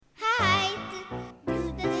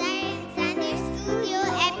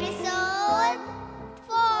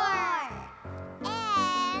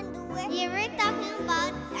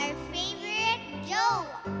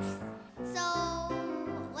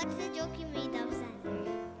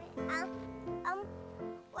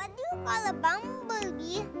call a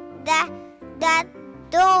bumblebee that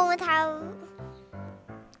don't have?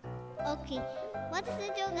 Okay, what's the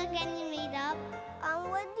joke again you made up?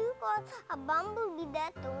 What do you call a bumblebee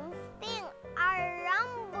that don't sting? A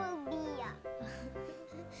rumblebee.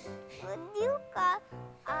 What do you call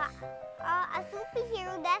a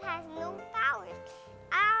superhero that has no powers?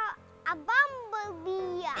 A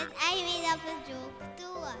bumblebee. And I made up a joke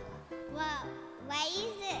too. Well, why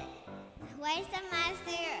is the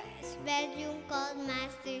master's bedroom called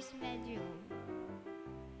master's bedroom?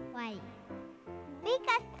 Why?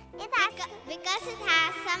 Because it has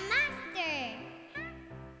a master.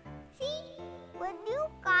 See? What do you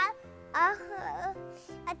call a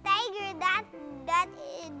tiger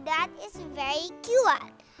that is very cute?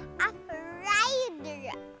 A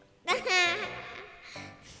rider.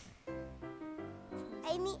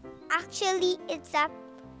 I mean, actually, it's a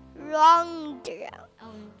wrongder.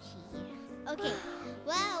 Okay.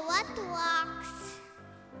 Well, what walks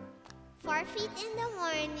 4 feet in the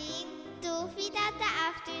morning, 2 feet at the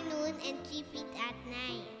afternoon, and 3 feet at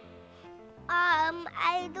night?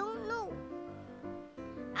 I don't know.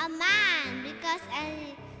 A man, because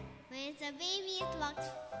when it's a baby, it walks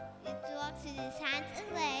with his hands and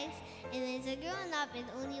legs, and when it's a grown up, it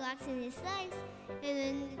only walks with his legs, and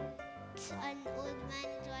when it's an old man,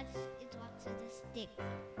 it walks with a stick.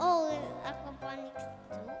 Oh, aquaponics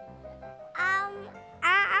too.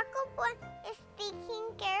 Aquaponics is taking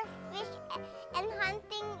care of fish and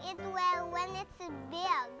hunting it well when it's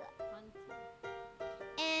big.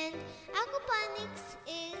 And aquaponics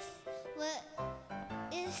is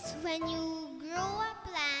when you grow a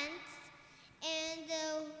plant, and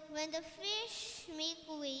when the fish make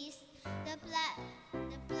waste, the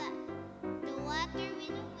water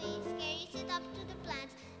with the waste carries it up to the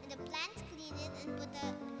plants, and the plants clean it and put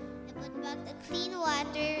back the clean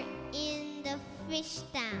water in the fish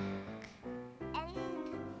tank.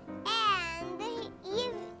 And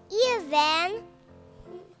even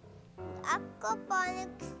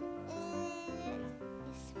aquaponics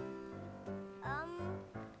is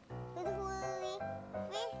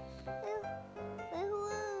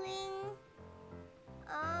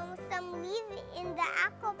some live in the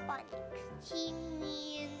aquaponics. He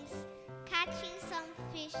means catching some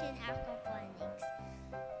fish in aquaponics.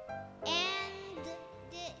 And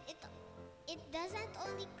it doesn't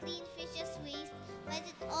only clean fish's waste, but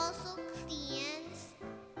it also cleans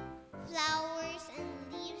flowers and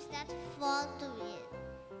leaves that fall to it.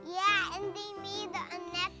 Yeah, and they made a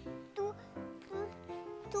net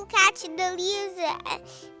to catch the leaves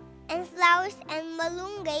and flowers and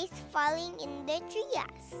malunggay falling in the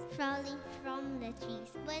trees. Falling from the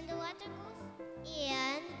trees. When the water goes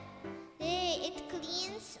in, it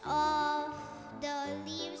cleans off the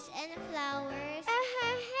leaves and the flowers.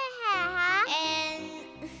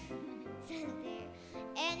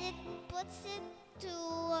 And it puts it to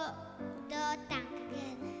the tank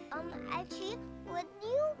again. Actually, what do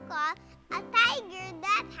you call a tiger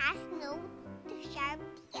that has no sharp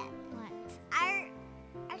teeth? What?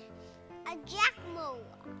 A jackmo.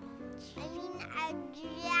 I mean a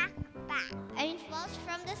jackpot. And it falls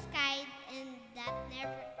from the sky, and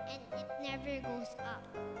it never goes up.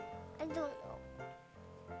 I don't know.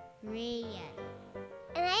 Rayan.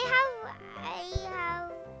 And I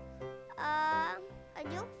have a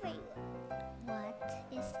joke for you. What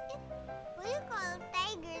is it? What do you call a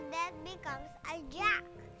tiger that becomes a jack?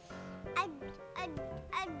 A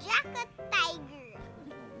jacket tiger.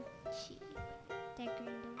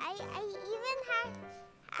 Tiger. I even had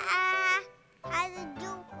a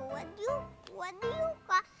joke. What do you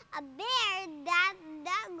call a bear that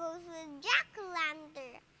goes with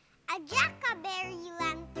jack-o'-lantern? A jack-a-berry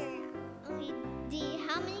lantern. Okay,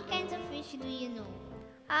 how many kinds of fish do you know?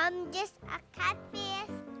 Just a catfish,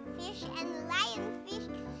 fish and lionfish,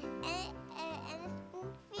 and a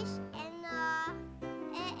spookfish,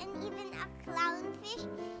 and even a clownfish,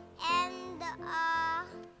 and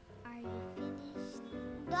Are you finished?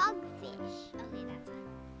 dogfish. Okay, that's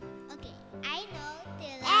all. Okay, I know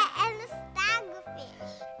And a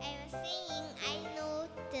stagfish. I was saying I know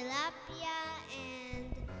tilapia and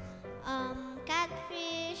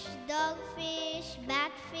catfish, dogfish,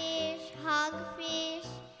 batfish, hogfish,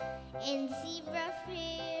 and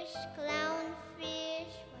zebrafish,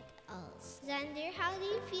 clownfish. What else? Xander, how do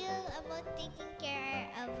you feel about taking care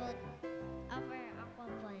of our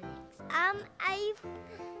aquaponics?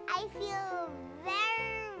 I feel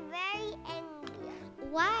very, very angry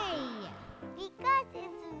Why? because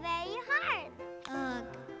it's very hard.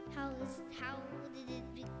 How did it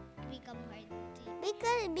become hard to you?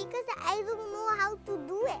 Because I don't know how to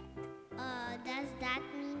do it. Does that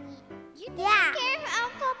mean you take Yeah. care of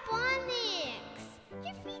aquaponics?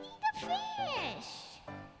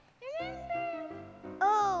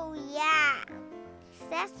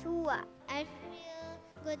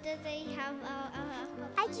 good that I have I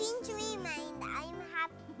aquaponics. changed my mind. I'm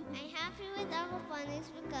happy. I'm happy with aquaponics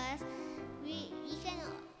because we can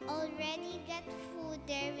already get food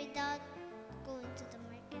there without going to the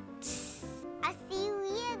market. A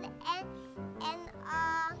seaweed and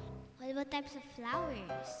What about types of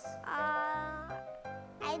flowers?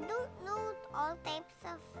 I don't know all types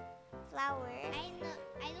of flowers.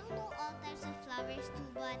 I don't know all types of flowers too,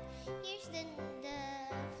 but here's the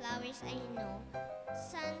flowers I know.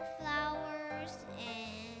 Sunflowers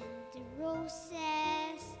and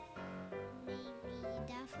roses, maybe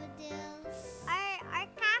daffodils. Or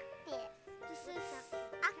cactus. This is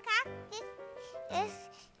A cactus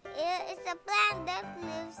is a plant that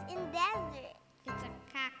lives in desert. it's a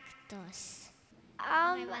cactus.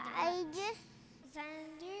 I just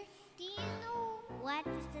Xander, do you know what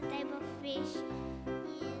is the type of fish in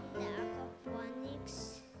the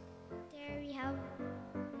aquaponics? There we have.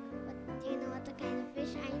 Do you know what the kind of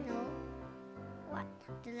fish I know? what?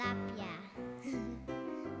 Tilapia.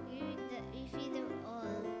 we feed them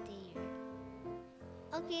all day.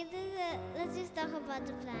 Okay, let's just talk about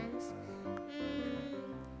the plants.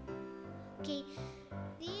 Okay,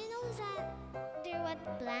 do you know what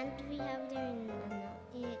plant we have there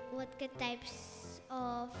what types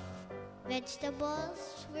of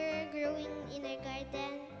vegetables we're growing in our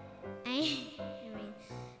garden? I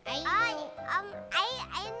know. I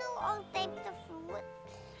know all types of fruits.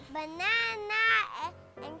 Banana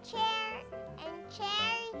and cherry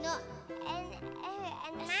No, and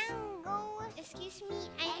mangoes. excuse me.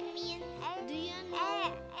 I mean, do you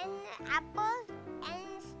know? And apples and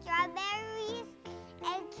strawberries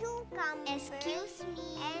and cucumbers. Excuse me.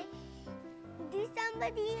 And do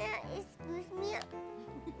somebody excuse me?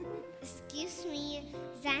 Excuse me,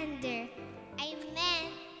 Xander. I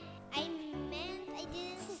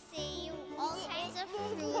didn't say all kinds of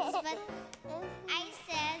fruits, but I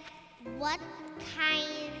said what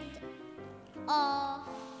kind of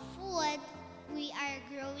food we are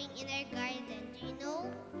growing in our garden. Do you know?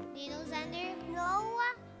 Do you know, Xander? No.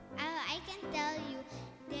 I can tell you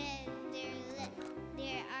that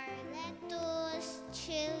there are lettuce,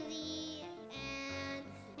 chili,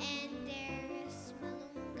 and there's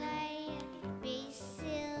malunggay,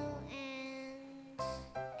 basil, and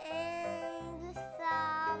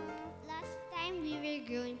Some last time we were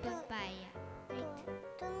growing papaya. Right?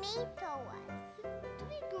 tomatoes. Do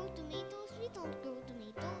we grow tomatoes? We don't grow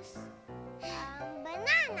tomatoes.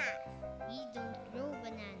 Bananas. We don't grow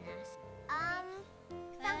bananas.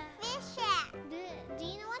 Some fishes. Do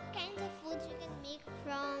you know what kinds of foods we can make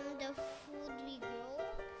from the food we grow?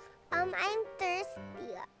 I'm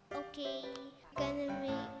thirsty. Okay, gonna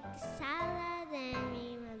make salad and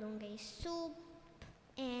maybe malunggay soup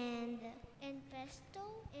and pesto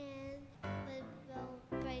and what about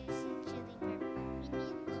rice and chili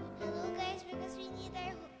pepper. Hello guys, because we need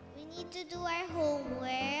to do our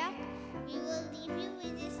homework. We will leave you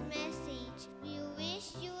with this message. We wish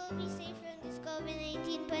you will be safe from this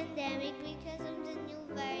COVID-19 pandemic because of the new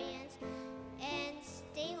variants. And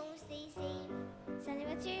stay home, stay safe. Sunny,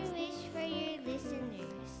 what's your wish for your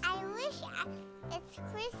listeners? I wish it's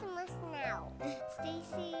Christmas now. Stay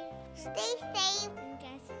safe. Stay safe. And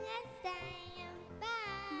catch you next time.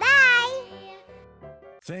 Bye. Bye.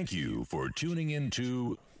 Thank you for tuning in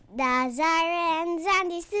to The Zara and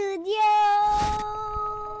Zandy Studio.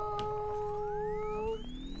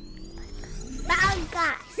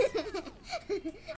 Podcast.